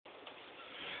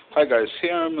Hi guys,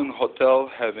 here I'm in a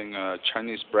hotel having a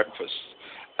Chinese breakfast.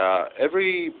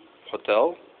 Every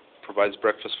hotel provides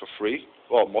breakfast for free.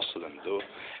 Well, most of them do,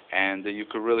 and you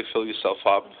can really fill yourself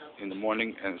up in the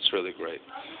morning, and it's really great.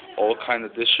 All kind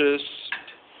of dishes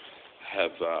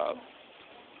have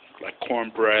like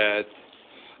cornbread,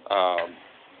 um,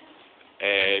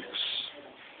 eggs,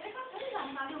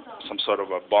 some sort of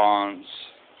a buns,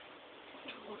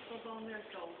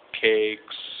 cakes,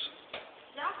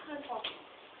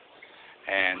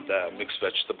 and mixed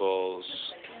vegetables,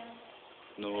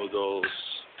 noodles,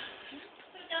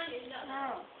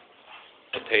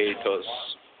 potatoes,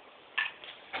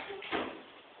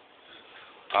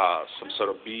 some sort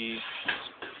of beef,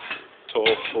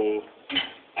 tofu,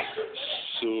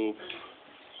 soup,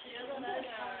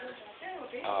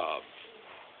 uh,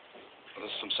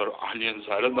 some sort of onions.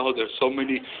 I don't know. There's so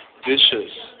many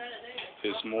dishes.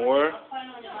 There's more.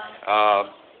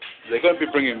 They're going to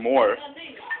be bringing more.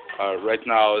 Right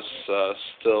now it's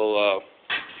still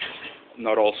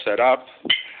not all set up.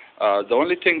 The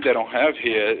only thing they don't have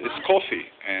here is coffee,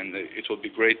 and it would be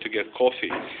great to get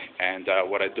coffee. And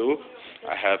what I do,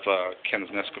 I have a can of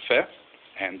Nescafe,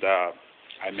 and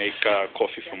I make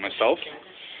coffee for myself.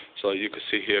 So you can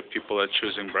see here people are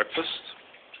choosing breakfast,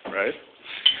 right?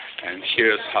 And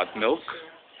here's hot milk.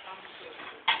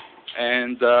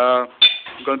 And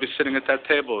I'm going to be sitting at that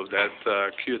table with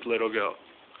that cute little girl.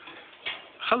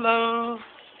 Hello.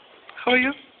 How are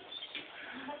you?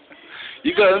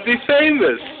 You're going to be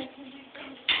famous.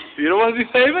 You don't want to be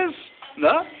famous?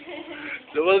 No?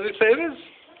 You want to be famous?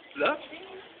 No?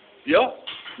 Yo?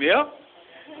 Mio?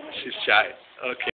 She's shy. Okay.